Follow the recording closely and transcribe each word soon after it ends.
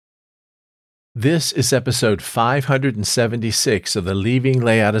This is episode 576 of the Leaving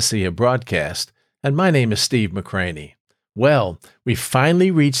Laodicea broadcast, and my name is Steve McCraney. Well, we finally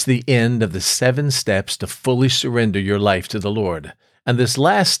reached the end of the 7 steps to fully surrender your life to the Lord. And this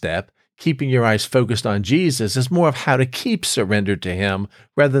last step, keeping your eyes focused on Jesus, is more of how to keep surrendered to Him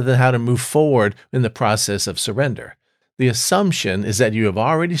rather than how to move forward in the process of surrender. The assumption is that you have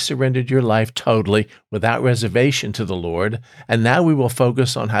already surrendered your life totally without reservation to the Lord, and now we will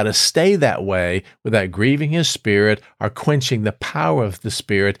focus on how to stay that way without grieving His Spirit or quenching the power of the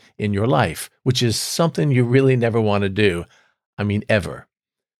Spirit in your life, which is something you really never want to do. Ever.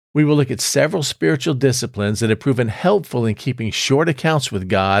 We will look at several spiritual disciplines that have proven helpful in keeping short accounts with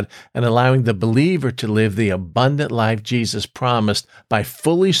God and allowing the believer to live the abundant life Jesus promised by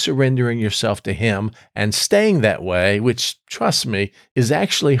fully surrendering yourself to Him and staying that way, which, trust me, is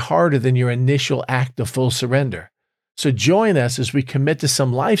actually harder than your initial act of full surrender. So join us as we commit to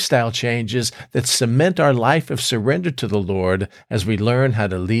some lifestyle changes that cement our life of surrender to the Lord as we learn how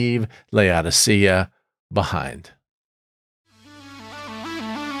to leave Laodicea behind.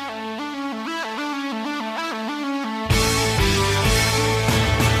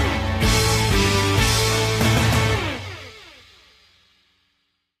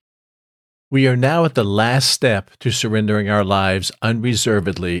 We are now at the last step to surrendering our lives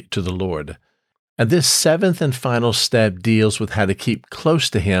unreservedly to the Lord. And this 7th and final step deals with how to keep close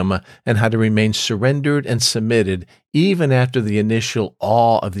to Him and how to remain surrendered and submitted even after the initial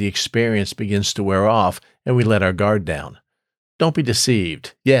awe of the experience begins to wear off and we let our guard down. Don't be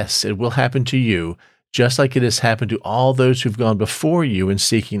deceived. Yes, it will happen to you, just like it has happened to all those who've gone before you in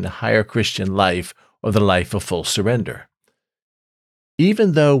seeking the higher Christian life or the life of full surrender.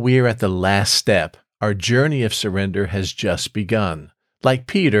 Even though we are at the last step, our journey of surrender has just begun. Like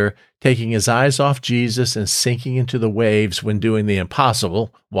Peter, taking his eyes off Jesus and sinking into the waves when doing the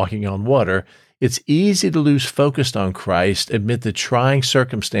impossible, walking on water, it's easy to lose focus on Christ amid the trying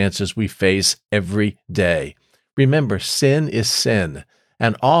circumstances we face every day. Remember, sin is sin,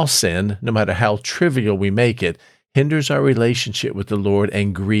 and all sin, no matter how trivial we make it, hinders our relationship with the Lord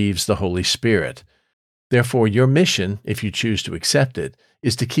and grieves the Holy Spirit. Therefore, your mission, if you choose to accept it,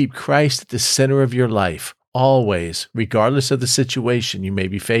 is to keep Christ at the center of your life, always, regardless of the situation you may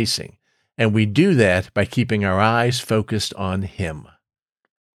be facing. And we do that by keeping our eyes focused on Him.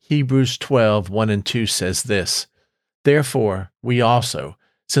 Hebrews 12:1-2 says this, "Therefore, we also,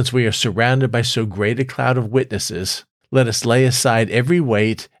 since we are surrounded by so great a cloud of witnesses, let us lay aside every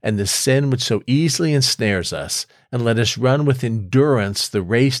weight and the sin which so easily ensnares us, and let us run with endurance the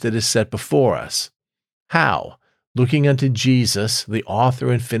race that is set before us." How? Looking unto Jesus, the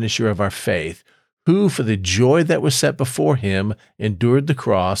author and finisher of our faith, who for the joy that was set before Him endured the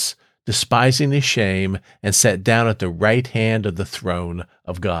cross, despising the shame, and sat down at the right hand of the throne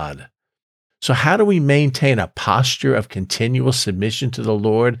of God. So how do we maintain a posture of continual submission to the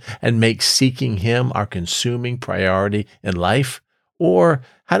Lord and make seeking Him our consuming priority in life? Or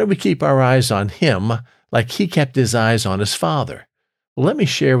how do we keep our eyes on Him like He kept His eyes on His Father? Well, let me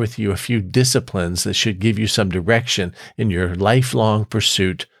share with you a few disciplines that should give you some direction in your lifelong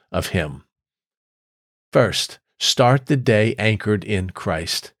pursuit of Him. First, start the day anchored in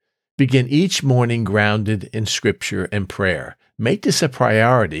Christ. Begin each morning grounded in Scripture and prayer. Make this a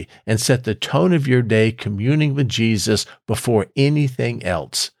priority and set the tone of your day communing with Jesus before anything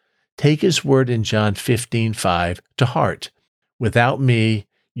else. Take His word in John 15:5 to heart. "Without me,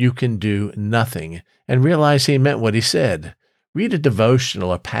 you can do nothing," and realize He meant what He said. Read a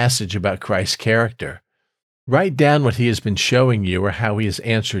devotional, a passage about Christ's character. Write down what He has been showing you or how He has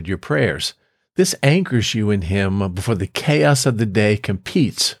answered your prayers. This anchors you in Him before the chaos of the day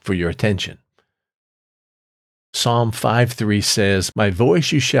competes for your attention. Psalm 5:3 says, "My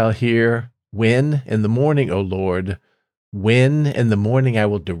voice you shall hear when in the morning, O Lord. When in the morning I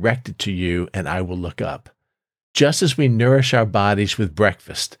will direct it to you, and I will look up." Just as we nourish our bodies with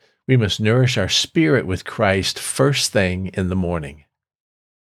breakfast, we must nourish our spirit with Christ first thing in the morning.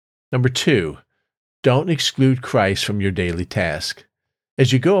 Number 2, don't exclude Christ from your daily task.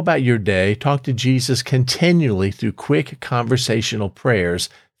 As you go about your day, talk to Jesus continually through quick conversational prayers,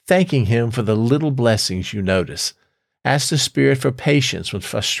 thanking Him for the little blessings you notice. Ask the Spirit for patience when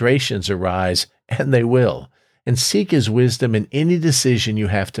frustrations arise, and they will, and seek His wisdom in any decision you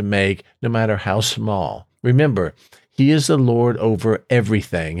have to make, no matter how small. Remember, He is the Lord over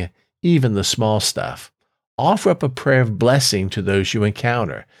everything, even the small stuff. Offer up a prayer of blessing to those you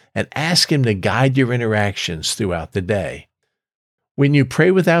encounter, and ask Him to guide your interactions throughout the day. When you pray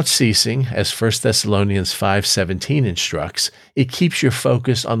without ceasing, as 1 Thessalonians 5:17 instructs, it keeps your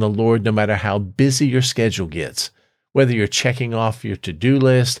focus on the Lord no matter how busy your schedule gets. Whether you're checking off your to-do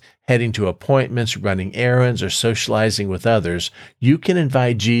list, heading to appointments, running errands, or socializing with others, you can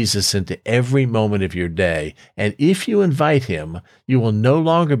invite Jesus into every moment of your day. And if you invite him, you will no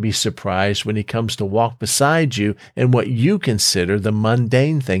longer be surprised when he comes to walk beside you in what you consider the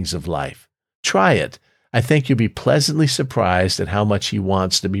mundane things of life. Try it. I think you'll be pleasantly surprised at how much he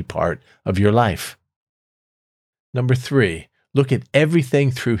wants to be part of your life. Number 3, look at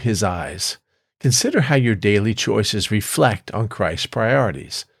everything through his eyes. Consider how your daily choices reflect on Christ's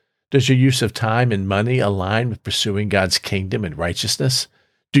priorities. Does your use of time and money align with pursuing God's kingdom and righteousness?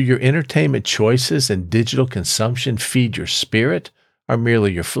 Do your entertainment choices and digital consumption feed your spirit or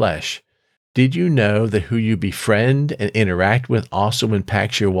merely your flesh? Did you know that who you befriend and interact with also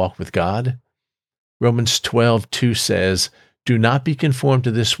impacts your walk with God? Romans 12:2 says, "Do not be conformed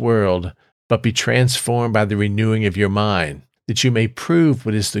to this world, but be transformed by the renewing of your mind, that you may prove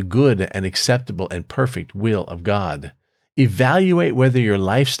what is the good and acceptable and perfect will of God." Evaluate whether your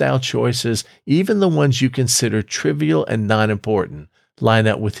lifestyle choices, even the ones you consider trivial and non-important, line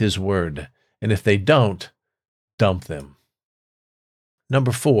up with his word. And if they don't, dump them.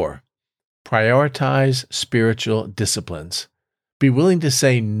 Number 4, prioritize spiritual disciplines. Be willing to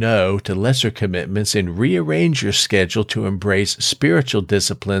say no to lesser commitments and rearrange your schedule to embrace spiritual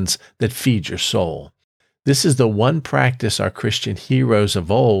disciplines that feed your soul. This is the one practice our Christian heroes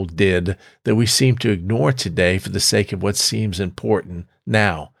of old did that we seem to ignore today for the sake of what seems important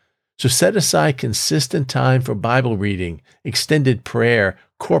now. So set aside consistent time for Bible reading, extended prayer,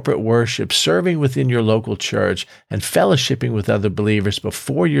 corporate worship, serving within your local church, and fellowshipping with other believers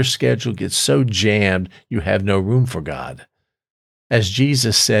before your schedule gets so jammed you have no room for God. As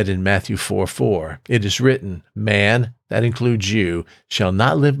Jesus said in Matthew 4:4, "It is written, man," that includes you, "shall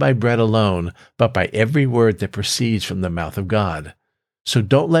not live by bread alone, but by every word that proceeds from the mouth of God." So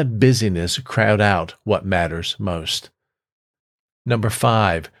don't let busyness crowd out what matters most. Number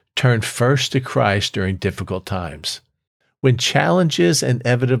 5, turn first to Christ during difficult times. When challenges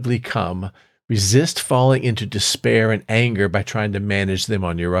inevitably come, resist falling into despair and anger by trying to manage them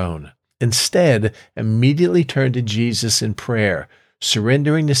on your own. Instead, immediately turn to Jesus in prayer,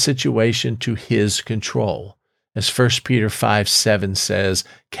 surrendering the situation to his control. As 1 Peter 5:7 says,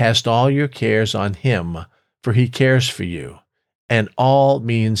 "Cast all your cares on him, for he cares for you." And all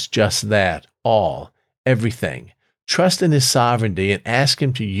means just that, all, everything. Trust in his sovereignty and ask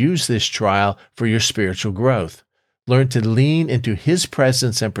him to use this trial for your spiritual growth. Learn to lean into his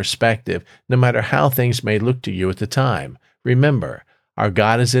presence and perspective, no matter how things may look to you at the time. Remember, our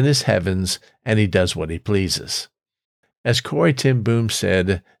God is in his heavens, and he does what he pleases. As Corrie ten Boom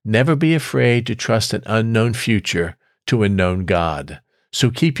said, "Never be afraid to trust an unknown future to a known God." So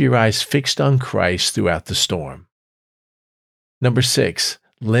keep your eyes fixed on Christ throughout the storm. Number 6,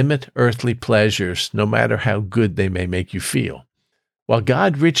 limit earthly pleasures, no matter how good they may make you feel. While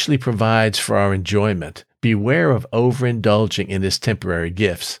God richly provides for our enjoyment, beware of overindulging in his temporary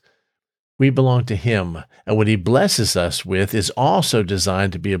gifts. We belong to him, and what he blesses us with is also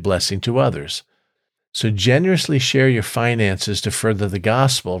designed to be a blessing to others. So generously share your finances to further the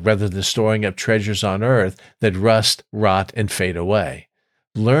gospel rather than storing up treasures on earth that rust, rot, and fade away.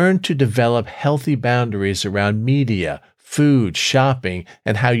 Learn to develop healthy boundaries around media, food, shopping,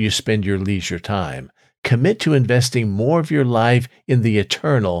 and how you spend your leisure time. Commit to investing more of your life in the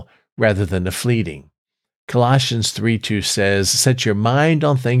eternal rather than the fleeting. Colossians 3:2 says, "Set your mind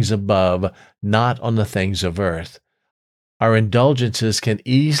on things above, not on the things of earth." Our indulgences can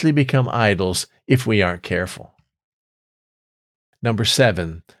easily become idols if we aren't careful. Number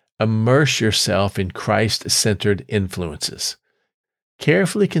 7, immerse yourself in Christ-centered influences.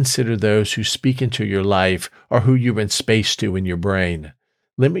 Carefully consider those who speak into your life or who you rent space to in your brain.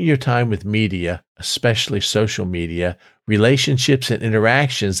 Limit your time with media, especially social media, relationships and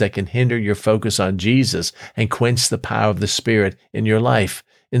interactions that can hinder your focus on Jesus and quench the power of the Spirit in your life.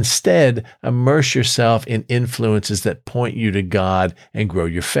 Instead, immerse yourself in influences that point you to God and grow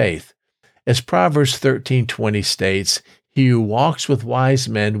your faith. As Proverbs 13:20 states, "He who walks with wise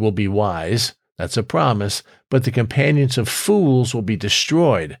men will be wise," that's a promise, "but the companions of fools will be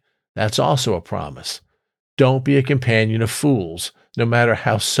destroyed," that's also a promise. Don't be a companion of fools, no matter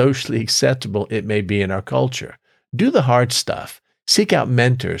how socially acceptable it may be in our culture. Do the hard stuff. Seek out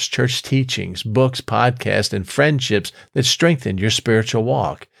mentors, church teachings, books, podcasts, and friendships that strengthen your spiritual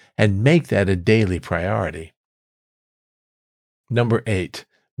walk, and make that a daily priority. Number 8,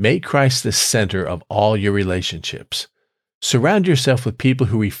 make Christ the center of all your relationships. Surround yourself with people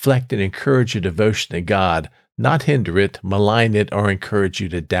who reflect and encourage your devotion to God, not hinder it, malign it, or encourage you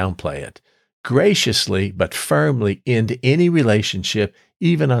to downplay it. Graciously but firmly end any relationship,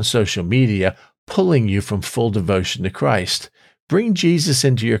 even on social media, pulling you from full devotion to Christ. Bring Jesus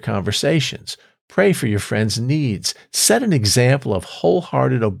into your conversations. Pray for your friends' needs. Set an example of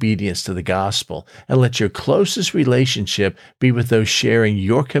wholehearted obedience to the gospel, and let your closest relationship be with those sharing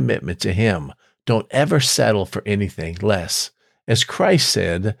your commitment to Him. Don't ever settle for anything less. As Christ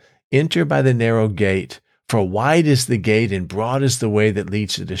said, "Enter by the narrow gate, for wide is the gate and broad is the way that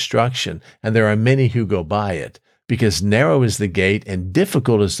leads to destruction, and there are many who go by it. Because narrow is the gate and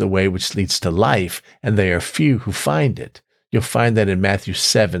difficult is the way which leads to life, and they are few who find it." You'll find that in Matthew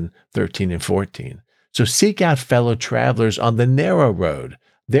 7:13 and 14. So seek out fellow travelers on the narrow road.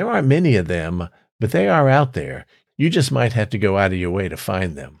 There aren't many of them, but they are out there. You just might have to go out of your way to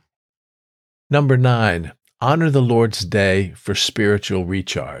find them. Number 9, honor the Lord's Day for spiritual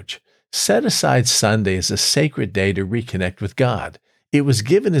recharge. Set aside Sunday as a sacred day to reconnect with God. It was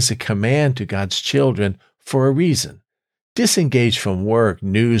given as a command to God's children for a reason. Disengage from work,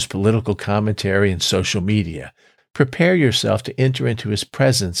 news, political commentary, and social media. Prepare yourself to enter into His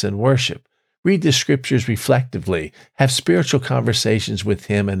presence and worship. Read the Scriptures reflectively. Have spiritual conversations with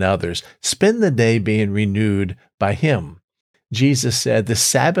Him and others. Spend the day being renewed by Him. Jesus said, "The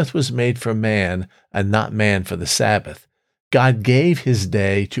Sabbath was made for man, and not man for the Sabbath." God gave His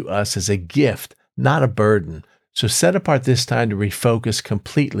day to us as a gift, not a burden. So set apart this time to refocus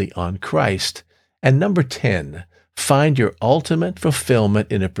completely on Christ. And number 10, find your ultimate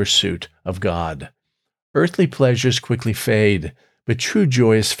fulfillment in a pursuit of God. Earthly pleasures quickly fade, but true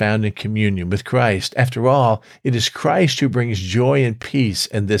joy is found in communion with Christ. After all, it is Christ who brings joy and peace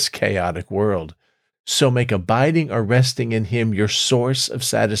in this chaotic world. So make abiding or resting in Him your source of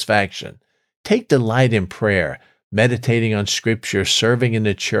satisfaction. Take delight in prayer, meditating on Scripture, serving in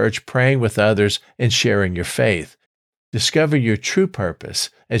the church, praying with others, and sharing your faith. Discover your true purpose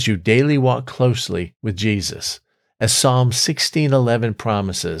as you daily walk closely with Jesus. As Psalm 16:11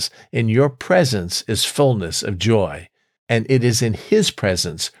 promises, "In your presence is fullness of joy," and it is in His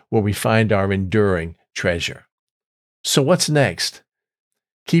presence where we find our enduring treasure. So what's next?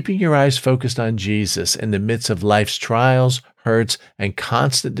 Keeping your eyes focused on Jesus in the midst of life's trials, hurts, and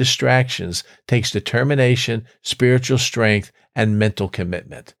constant distractions takes determination, spiritual strength, and mental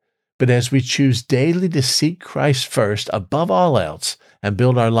commitment. But as we choose daily to seek Christ first above all else and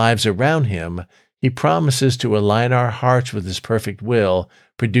build our lives around Him, He promises to align our hearts with His perfect will,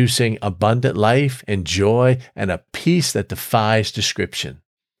 producing abundant life and joy and a peace that defies description.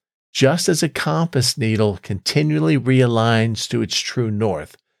 Just as a compass needle continually realigns to its true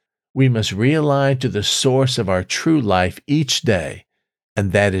north, we must realign to the source of our true life each day,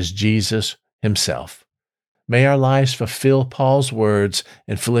 and that is Jesus Himself. May our lives fulfill Paul's words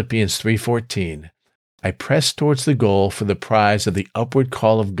in Philippians 3:14. "I press towards the goal for the prize of the upward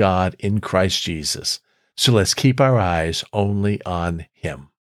call of God in Christ Jesus." So let's keep our eyes only on Him.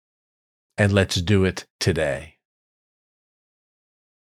 And let's do it today.